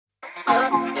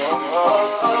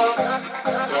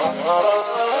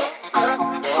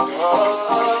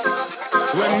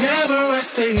Whenever I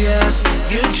say yes,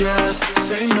 you just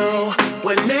say no.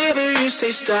 Whenever you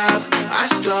say stop, I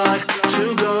start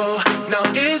to go. Now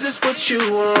is this what you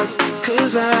want?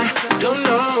 Cause I don't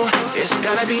know. It's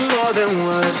gotta be more than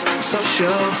words, so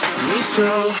show me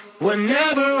so.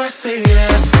 Whenever I say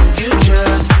yes, you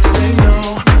just say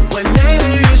no. Whenever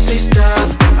you say stop,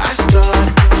 I start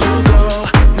to go.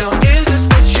 Now is this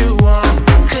what you want?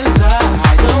 Cause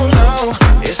I don't know.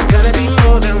 It's gotta be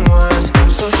more than words,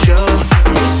 so show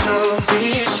me so. Me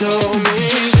so, me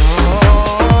so.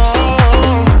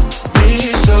 Me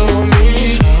so, me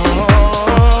so.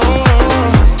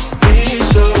 Me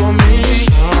so, me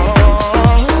so.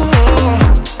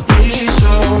 Me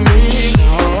so, me so.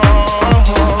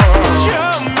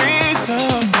 Show me so.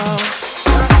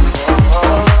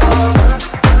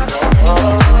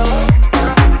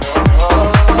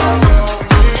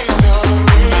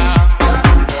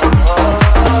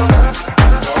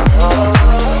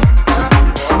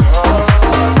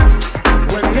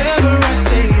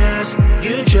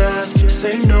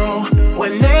 Say no.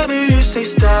 Whenever you say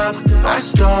stop, I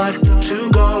start to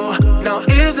go. Now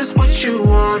is this what you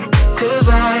want? Cause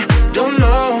I don't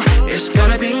know. It's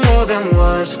gotta be more than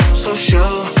words, so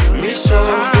show me so.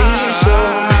 Me so,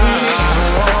 me so.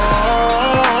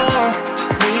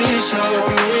 Me so,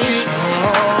 me so.